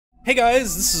Hey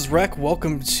guys, this is Rek.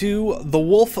 Welcome to The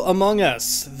Wolf Among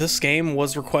Us. This game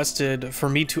was requested for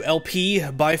me to LP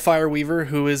by Fireweaver,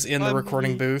 who is in the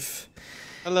recording booth.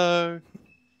 Hello.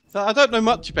 So I don't know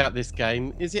much about this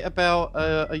game. Is it about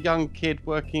a young kid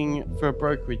working for a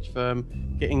brokerage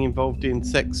firm getting involved in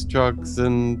sex, drugs,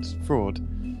 and fraud?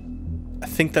 I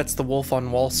think that's The Wolf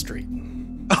on Wall Street.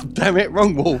 Oh, damn it,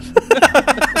 wrong wolf.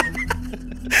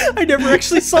 I never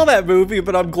actually saw that movie,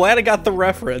 but I'm glad I got the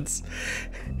reference.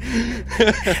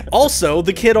 Also,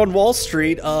 the kid on Wall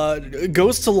Street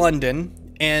goes to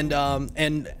London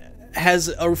and has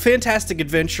a fantastic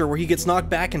adventure where he gets knocked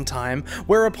back in time,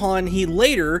 whereupon he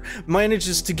later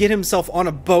manages to get himself on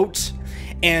a boat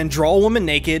and draw a woman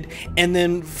naked and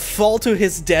then fall to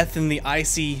his death in the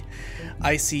icy.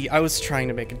 I was trying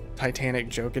to make a Titanic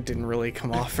joke. It didn't really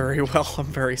come off very well. I'm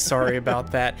very sorry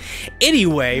about that.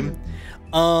 Anyway,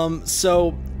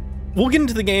 so we'll get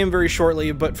into the game very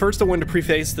shortly, but first I wanted to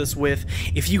preface this with,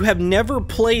 if you have never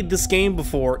played this game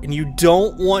before and you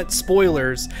don't want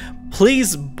spoilers,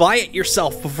 please buy it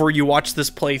yourself before you watch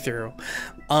this playthrough.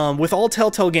 With all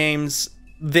Telltale games,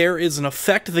 there is an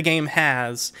effect the game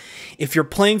has if you're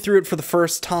playing through it for the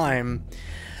first time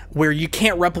where you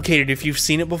can't replicate it if you've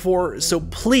seen it before, so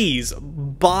please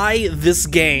buy this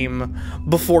game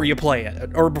before you play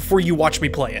it, or before you watch me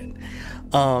play it.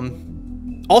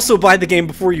 Also buy the game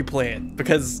before you play it,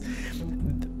 because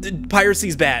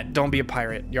piracy's bad. Don't be a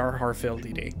pirate. Yar Harfield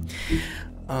DD.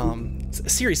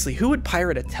 Seriously, who would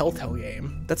pirate a Telltale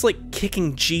game? That's like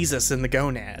kicking Jesus in the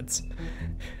gonads.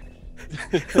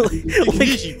 You can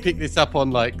usually pick this up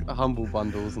on like humble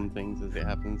bundles and things as it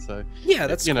happens, so yeah,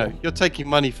 that's you cool. know, you're taking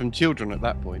money from children at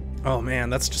that point. Oh man,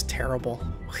 that's just terrible.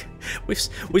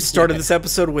 We started this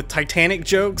episode with Titanic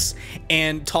jokes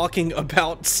and talking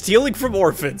about stealing from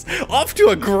orphans. Off to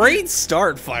a great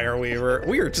start, Fireweaver.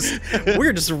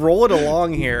 We're just rolling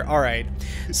along here. All right,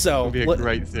 so It'll be a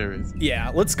great series.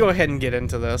 Yeah, let's go ahead and get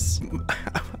into this.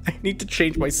 I need to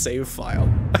change my save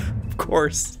file, of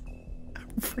course.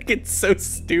 Freaking so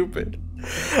stupid.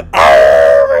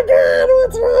 Oh my god,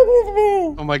 what's wrong with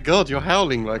me? Oh my god, you're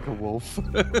howling like a wolf.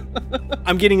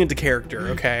 I'm getting into character,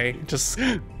 okay? Just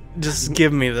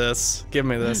give me this. Give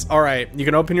me this. Alright, you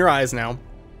can open your eyes now.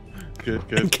 Good.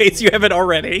 In case you haven't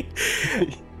already.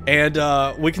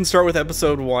 And we can start with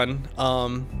episode 1.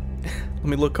 Let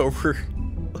me look over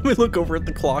at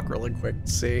the clock really quick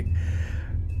to see.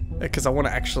 Because I want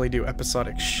to actually do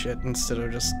episodic shit instead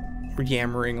of just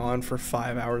yammering on for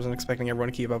 5 hours and expecting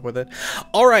everyone to keep up with it.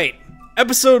 Alright,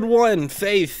 episode 1,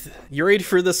 Faith. You ready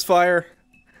for this, Fire?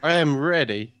 I am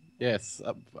ready. Yes,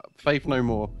 Faith no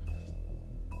more.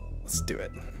 Let's do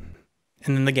it.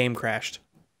 And then the game crashed.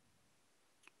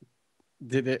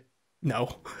 Did it?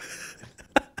 No.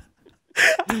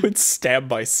 I would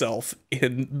stab myself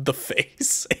in the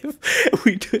face if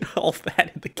we did all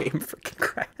that and the game freaking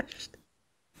crashed.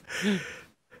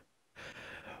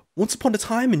 Once upon a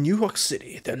time in New York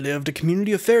City, there lived a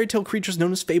community of fairy tale creatures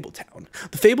known as Fabletown.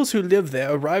 The Fables who lived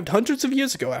there arrived hundreds of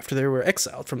years ago after they were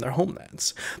exiled from their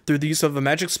homelands. Through the use of a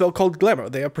magic spell called Glamour,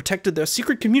 they have protected their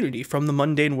secret community from the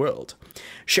mundane world.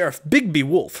 Sheriff Bigby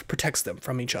Wolf protects them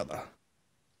from each other.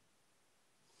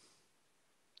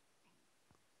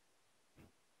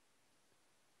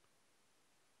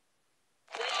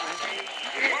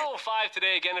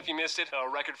 Today again if you missed it,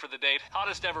 a record for the date,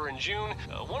 hottest ever in June,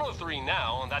 103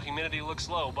 now, and that humidity looks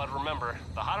low, but remember,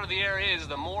 the hotter the air is,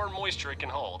 the more moisture it can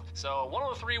hold. So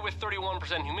 103 with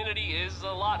 31% humidity is a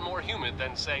lot more humid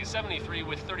than, say, 73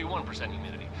 with 31%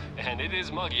 humidity, and it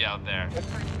is muggy out there.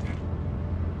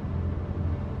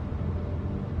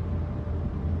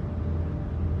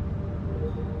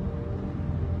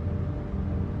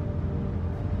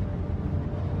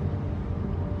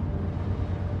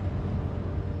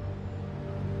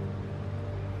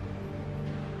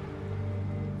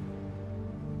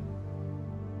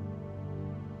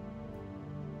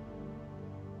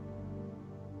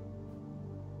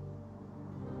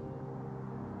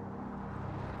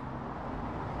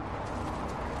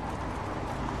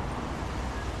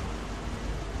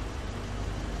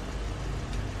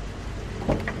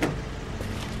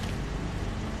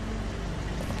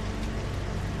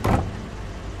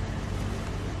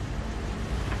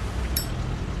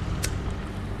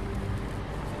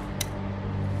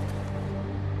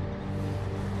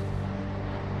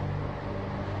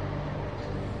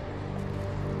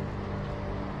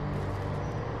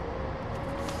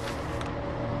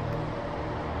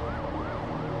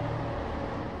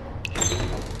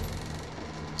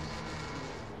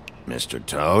 Mr.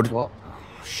 Toad? What?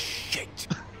 Shit.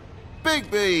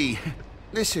 Bigby!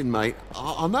 Listen, mate,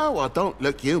 I know I don't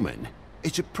look human.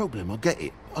 It's a problem, I get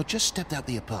it. I just stepped out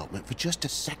the apartment for just a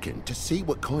second to see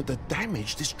what kind of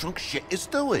damage this drunk shit is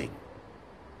doing.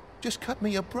 Just cut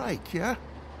me a break, yeah?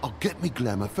 I'll get me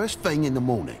glamour first thing in the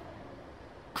morning.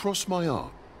 Cross my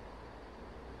heart.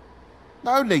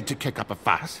 No need to kick up a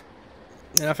fuss.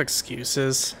 Enough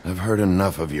excuses. I've heard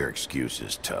enough of your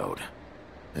excuses, Toad.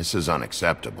 This is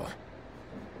unacceptable.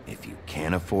 If you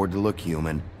can't afford to look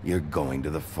human, you're going to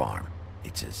the farm.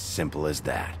 It's as simple as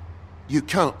that. You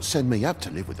can't send me up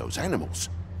to live with those animals.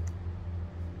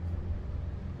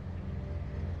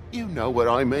 You know what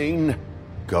I mean.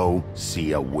 Go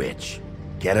see a witch.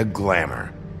 Get a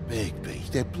glamour. Bigby,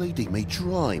 they're bleeding me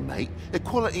dry, mate. The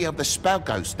quality of the spell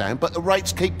goes down, but the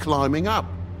rates keep climbing up.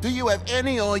 Do you have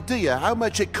any idea how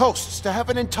much it costs to have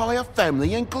an entire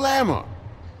family in glamour?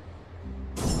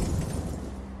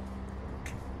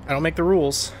 I don't make the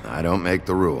rules. I don't make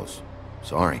the rules.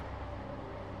 Sorry.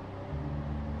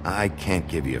 I can't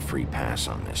give you a free pass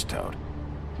on this, Toad.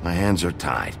 My hands are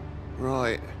tied.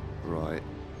 Right.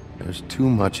 There's too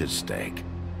much at stake.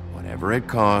 Whatever it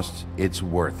costs, it's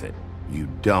worth it. You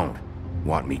don't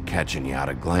want me catching you out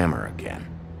of glamour again.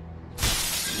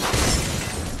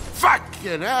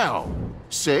 Fucking hell!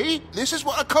 See? This is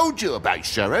what I told you about,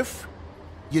 Sheriff.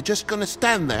 You're just gonna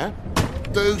stand there,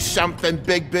 do something,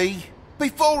 Bigby,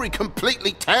 before he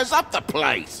completely tears up the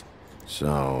place.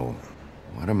 So,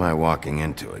 what am I walking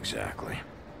into exactly?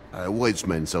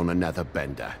 Woodsman's on another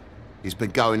bender. He's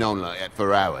been going on like that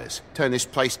for hours. Turn this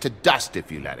place to dust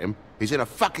if you let him. He's in a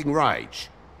fucking rage.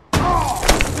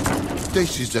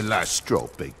 This is the last straw,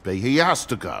 Bigby. He has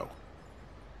to go.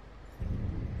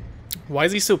 Why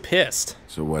is he so pissed?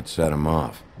 So what set him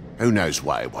off? Who knows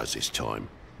why it was this time.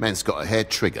 Man's got a hair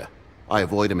trigger. I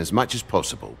avoid him as much as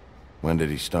possible. When did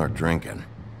he start drinking?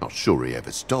 Not sure he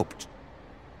ever stopped.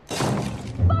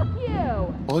 Fuck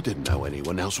you! I didn't know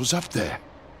anyone else was up there.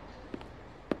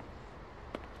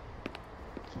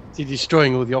 Is he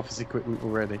destroying all the office equipment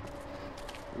already?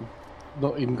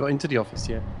 Not even got into the office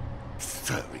yet.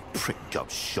 Furry prick job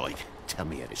shite. Tell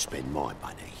me how to spend my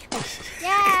money.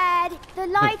 Dad, the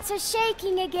lights are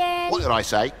shaking again. What did I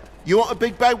say? You want a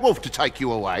big bad wolf to take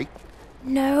you away?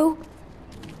 No.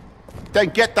 Then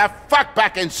get the fuck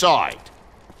back inside!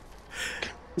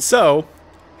 So,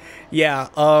 yeah,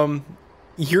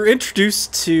 you're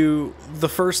introduced to the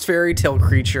first fairy tale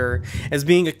creature as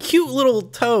being a cute little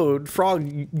toad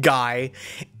frog guy,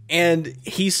 and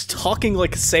he's talking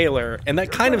like a sailor, and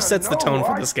that kind of sets the tone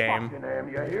for this game.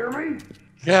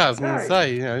 Yeah, I was gonna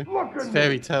say, you know, it's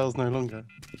fairy tales no longer.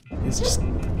 He's just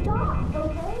Stop,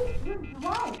 okay? You're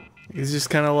drunk. He's just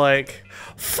kind of like,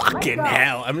 fucking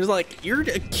hell. I'm just like, you're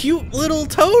a cute little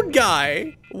toad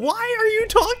guy. Why are you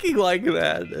talking like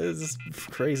that? It's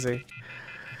crazy.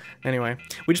 Anyway,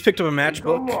 we just picked up a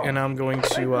matchbook, and I'm going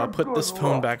to put this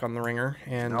phone back on the ringer.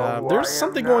 And there's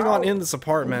something going on in this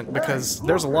apartment because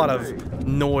there's a lot of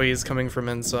noise coming from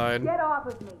inside. Get off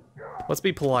of me. Let's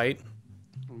be polite.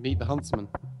 Meet the huntsman.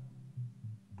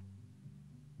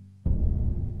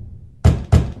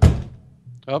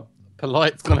 Oh,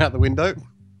 polite's gone out the window.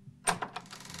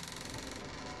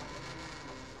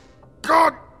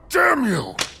 God damn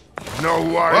you! Know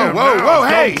who I am Whoa, now,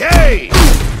 hey, don't hey!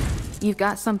 You've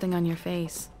got something on your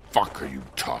face. fuck are you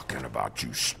talking about,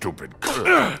 you stupid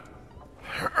I'll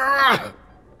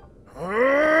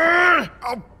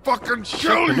fucking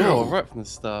kill Them all you! right from the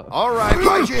start. All right,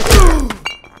 Reggie.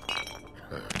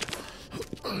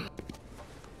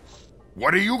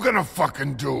 What are you gonna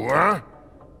fucking do, huh?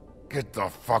 Get the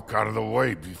fuck out of the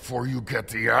way before you get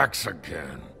the axe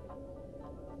again.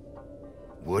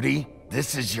 Woody,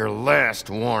 this is your last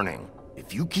warning.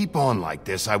 If you keep on like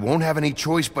this, I won't have any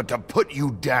choice but to put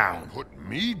you down. Put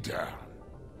me down?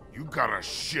 You got a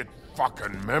shit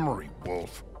fucking memory,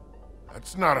 Wolf.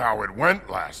 That's not how it went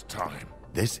last time.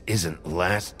 This isn't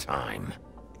last time.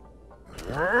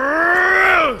 You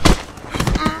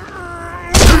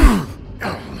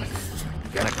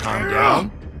gonna calm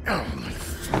down?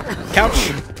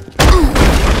 Couch.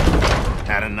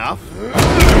 Had enough?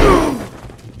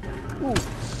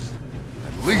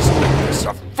 At least make this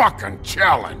a fucking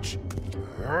challenge.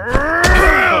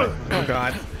 Oh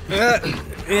god.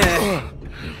 Yeah.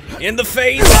 In the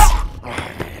face.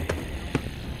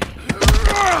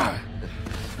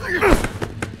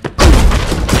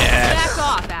 Back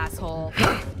off, asshole.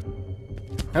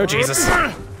 Oh Jesus.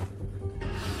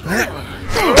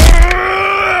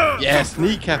 Yes,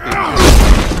 kneecapping.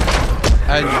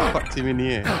 And you fucked him in the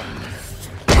ear.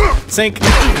 Sink.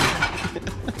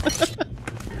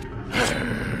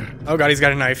 Oh god, he's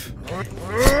got a knife.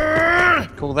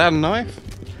 Call that a knife?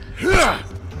 I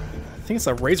think it's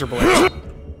a razor blade.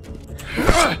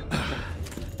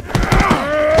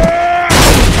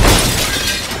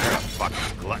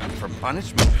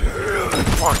 punishment.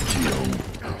 Fuck you.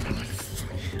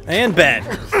 And bed.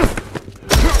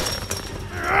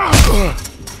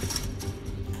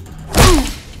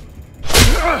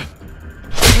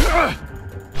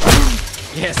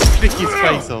 Yes, flick his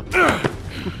face off.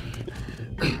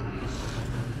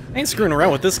 I ain't screwing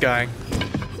around with this guy.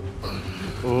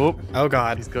 Oh, Oh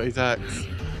god. he's got his axe.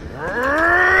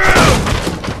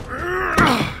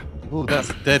 Oh,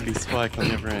 that's a deadly spike on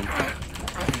the other end.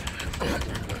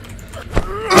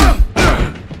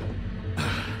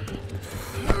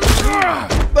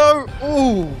 No!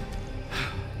 Ooh!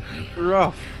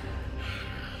 Rough.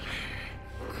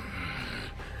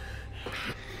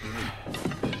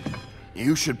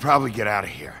 You should probably get out of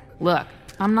here. Look,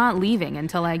 I'm not leaving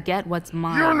until I get what's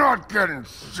mine. You're not getting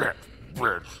shit,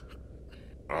 bitch.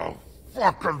 I'll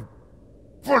fucking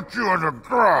put you on the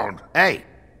ground. Hey,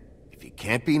 if you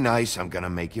can't be nice, I'm gonna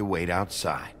make you wait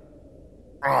outside.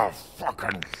 Oh,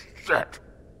 fucking shit.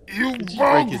 You break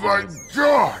broke his my nose?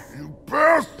 jaw, you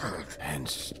bastard. And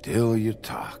still you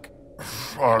talk.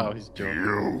 Fuck his jaw.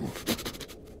 you.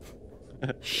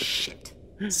 Shit.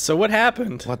 So what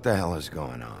happened? What the hell is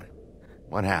going on?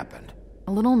 What happened?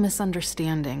 A little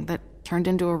misunderstanding that turned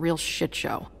into a real shit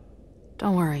show.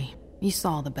 Don't worry, you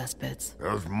saw the best bits.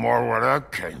 There's more where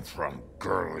that came from,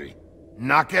 girly.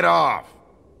 Knock it off!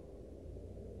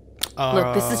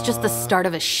 Look, this is just the start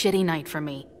of a shitty night for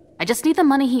me. I just need the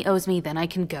money he owes me, then I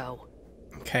can go.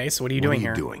 Okay, so what are you doing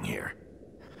here? doing here?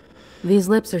 These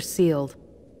lips are sealed.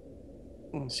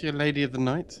 Is she a lady of the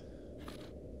night?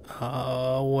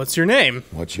 What's your name?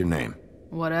 What's your name?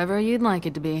 Whatever you'd like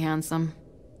it to be, handsome.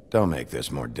 Don't make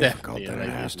this more difficult Definitely a than it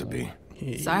lady has of to the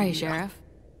be. Sorry, Sheriff.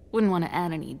 Wouldn't want to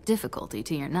add any difficulty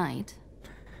to your night.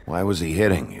 Why was he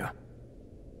hitting you?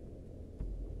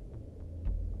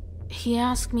 He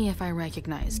asked me if I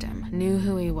recognized him, knew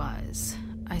who he was.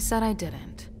 I said I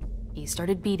didn't. He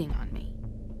started beating on me.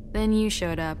 Then you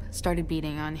showed up, started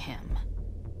beating on him.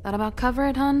 That about cover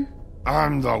it, hun?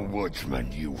 I'm the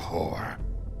woodsman, you whore.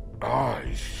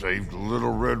 I saved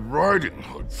Little Red Riding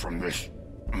Hood from this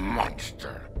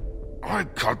monster. I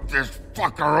cut this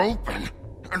fucker open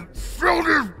and filled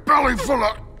his belly full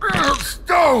of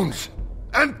stones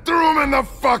and threw him in the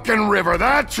fucking river.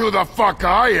 That's who the fuck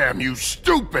I am, you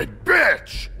stupid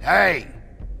bitch! Hey!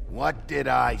 What did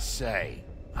I say?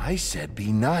 I said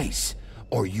be nice,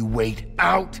 or you wait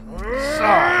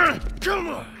outside. Come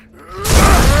on!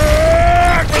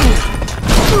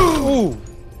 Ooh.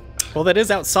 Well, that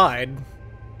is outside,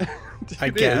 I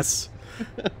It guess.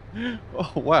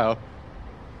 Oh, wow.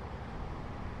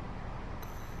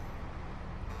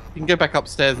 You can go back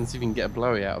upstairs and see if you can get a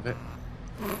blowy out of it.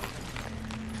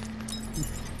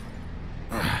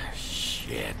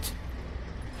 Shit.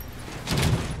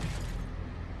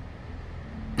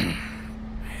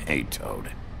 Hey,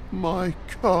 Toad. My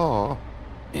car.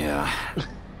 Yeah.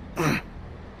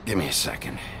 Give me a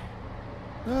second.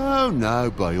 Oh,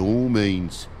 no, by all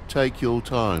means. Take your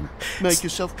time. Make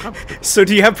yourself comfortable. So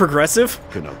do you have progressive?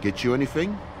 Can I get you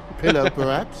anything? A pillow,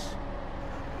 perhaps?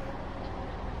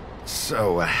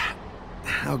 So,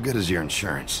 how good is your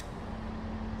insurance?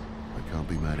 I can't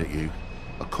be mad at you.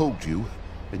 I called you,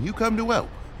 and you come to help.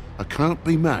 I can't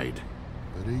be mad.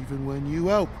 But even when you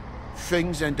help,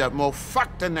 things end up more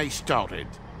fucked than they started.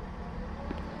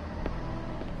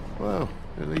 Well,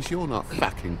 at least you're not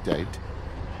fucking dead.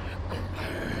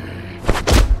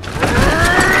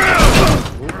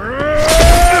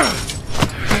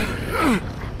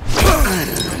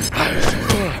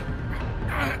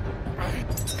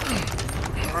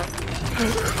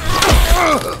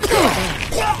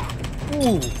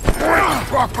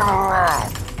 Fucking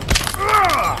around!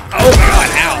 Oh god,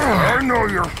 ow! I know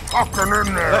you're fucking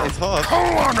in there. That is hard.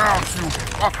 Come on out, you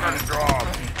fucking dog.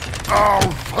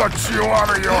 I'll put you out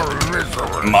of your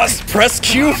misery. Must press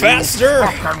Q faster!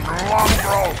 Fucking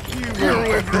mongrel. You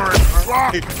ignorant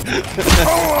fuck.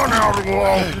 Come on out,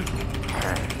 Wolf.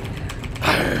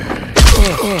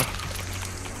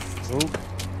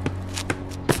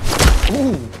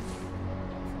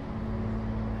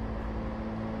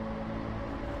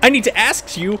 I need to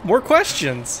ask you more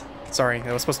questions. Sorry,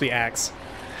 that was supposed to be axe.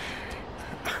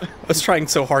 I was trying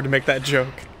so hard to make that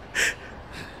joke.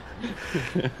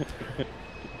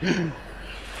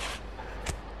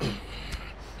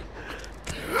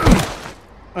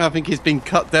 I think he's been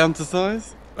cut down to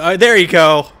size. There you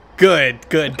go. Good,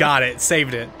 good, got it.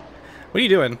 Saved it. What are you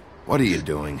doing? What are you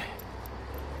doing?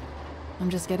 I'm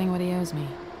just getting what he owes me.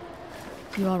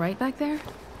 You alright back there?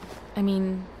 I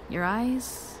mean, your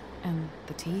eyes and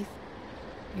the teeth?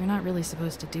 You're not really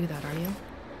supposed to do that, are you?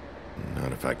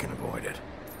 Not if I can avoid it.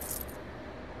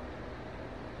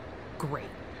 Great.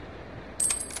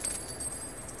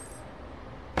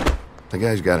 The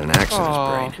guy's got an axe in his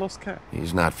Oh, brain. lost cat.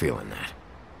 He's not feeling that.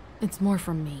 It's more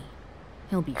from me.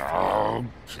 He'll be fine. I'll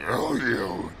kill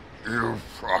you, you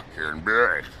fucking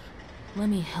bitch. Let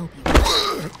me help you.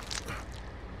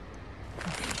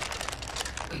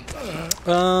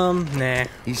 Nah.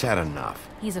 He's had enough.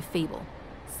 He's a fable.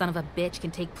 Son of a bitch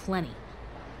can take plenty.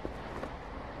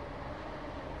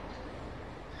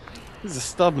 He's a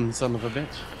stubborn son of a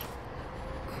bitch.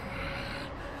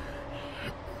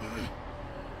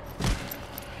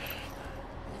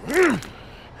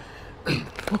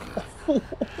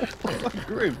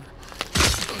 Grim.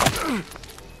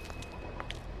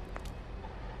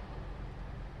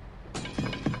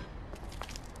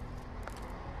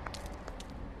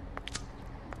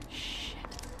 Shit.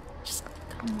 Just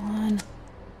come on.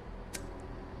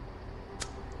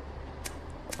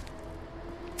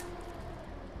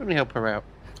 Let me help her out.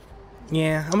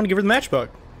 Yeah, I'm gonna give her the matchbook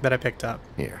that I picked up.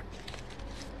 Here.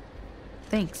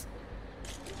 Thanks.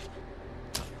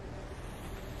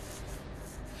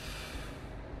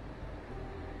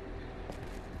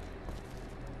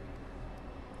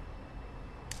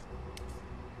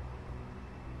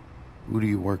 Who do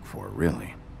you work for,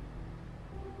 really?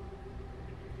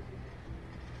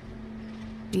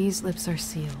 These lips are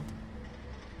sealed.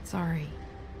 Sorry.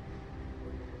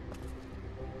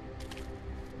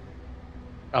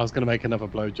 I was going to make another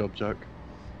blowjob joke.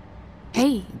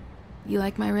 Hey, you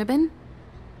like my ribbon?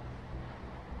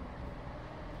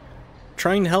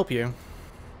 Trying to help you.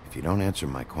 If you don't answer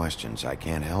my questions, I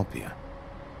can't help you.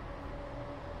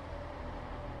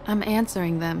 I'm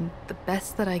answering them the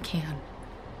best that I can.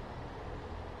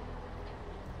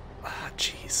 Ah,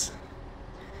 jeez.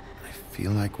 I feel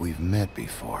like we've met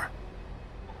before.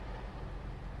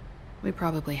 We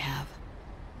probably have.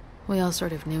 We all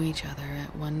sort of knew each other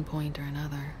at one point or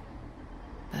another.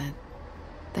 But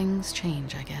things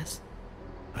change, I guess.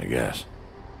 I guess.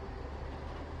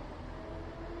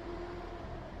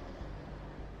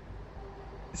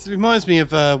 This reminds me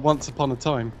of Once Upon a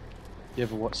Time. You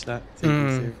ever watched that TV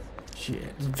series?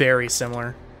 Shit. Very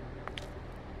similar.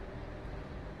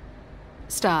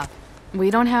 Stop. We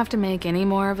don't have to make any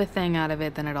more of a thing out of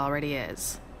it than it already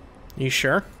is. You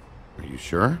sure? Are you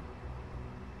sure?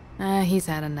 He's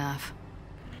had enough.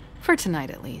 For tonight,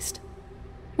 at least.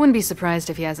 Wouldn't be surprised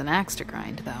if he has an axe to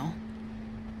grind, though.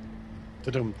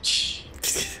 Ta-dum.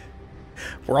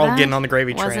 We're all That getting on the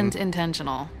gravy train. Wasn't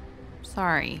intentional.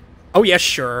 Sorry. Oh, yeah,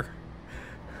 sure.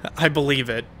 I believe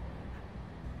it.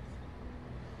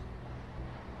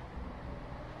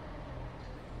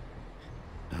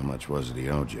 How much was it he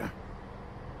owed you?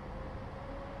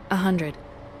 100.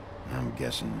 I'm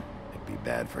guessing it'd be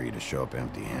bad for you to show up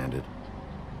empty-handed.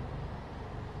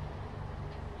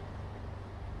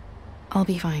 I'll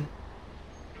be fine.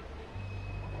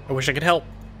 I wish I could help.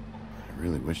 I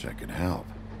really wish I could help.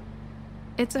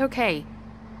 It's okay.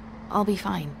 I'll be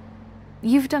fine.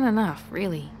 You've done enough,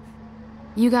 really.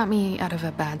 You got me out of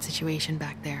a bad situation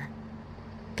back there.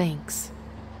 Thanks.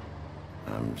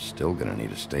 I'm still gonna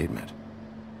need a statement.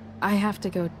 I have to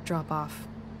go drop off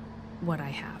what I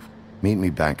have. Meet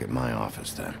me back at my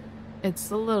office, then. It's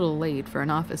a little late for an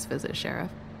office visit,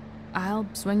 Sheriff. I'll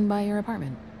swing by your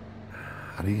apartment.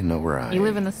 How do you know where I... You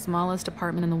live in the smallest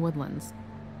apartment in the Woodlands.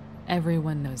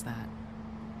 Everyone knows that.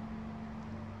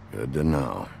 Good to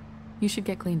know. You should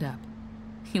get cleaned up.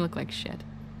 You look like shit.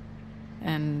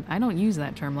 And I don't use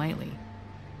that term lightly.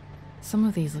 Some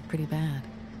of these look pretty bad.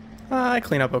 I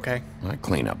clean up okay. I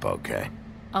clean up okay.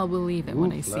 I'll believe it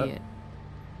when I see flat. it.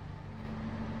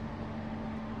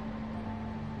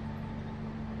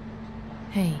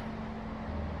 Hey.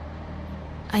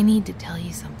 I need to tell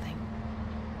you something.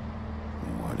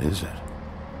 What is it?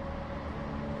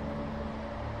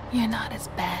 You're not as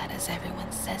bad as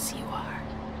everyone says you are.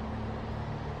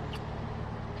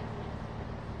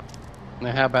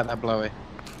 Now, how about that blowy?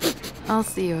 I'll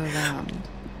see you around,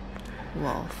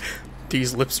 Wolf.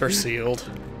 These lips are sealed.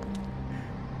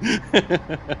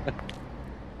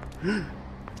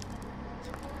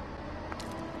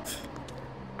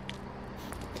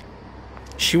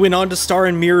 She went on to star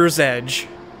in Mirror's Edge.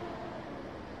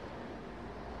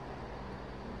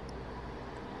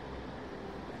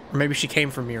 Or maybe she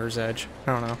came from Mirror's Edge.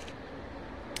 I don't know.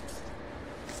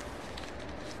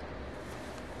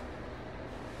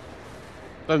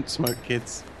 Don't smoke,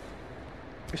 kids.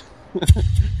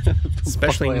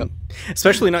 Especially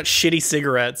not shitty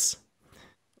cigarettes.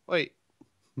 Wait.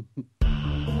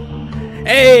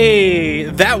 Hey,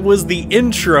 that was the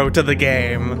intro to the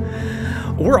game.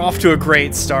 We're off to a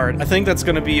great start. I think that's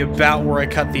going to be about where I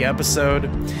cut the episode.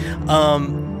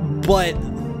 But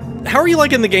how are you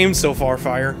liking the game so far,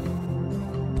 Fire?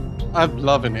 I'm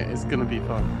loving it. It's gonna be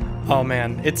fun. Oh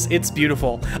man, it's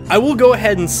beautiful. I will go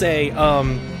ahead and say,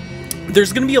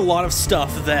 there's gonna be a lot of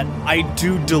stuff that I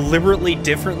do deliberately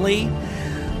differently,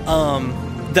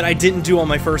 that I didn't do on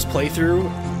my first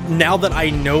playthrough, now that I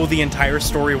know the entire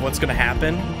story of what's gonna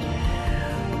happen.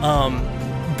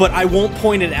 But I won't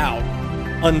point it out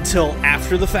until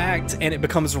after the fact, and it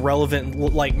becomes relevant,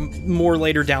 like, more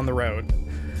later down the road,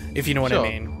 if you know what I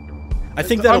mean. I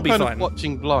think that'll be fun. I'm kind of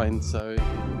watching blind, so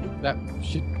that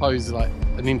should pose, like,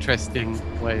 an interesting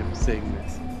way of seeing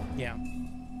this. Yeah.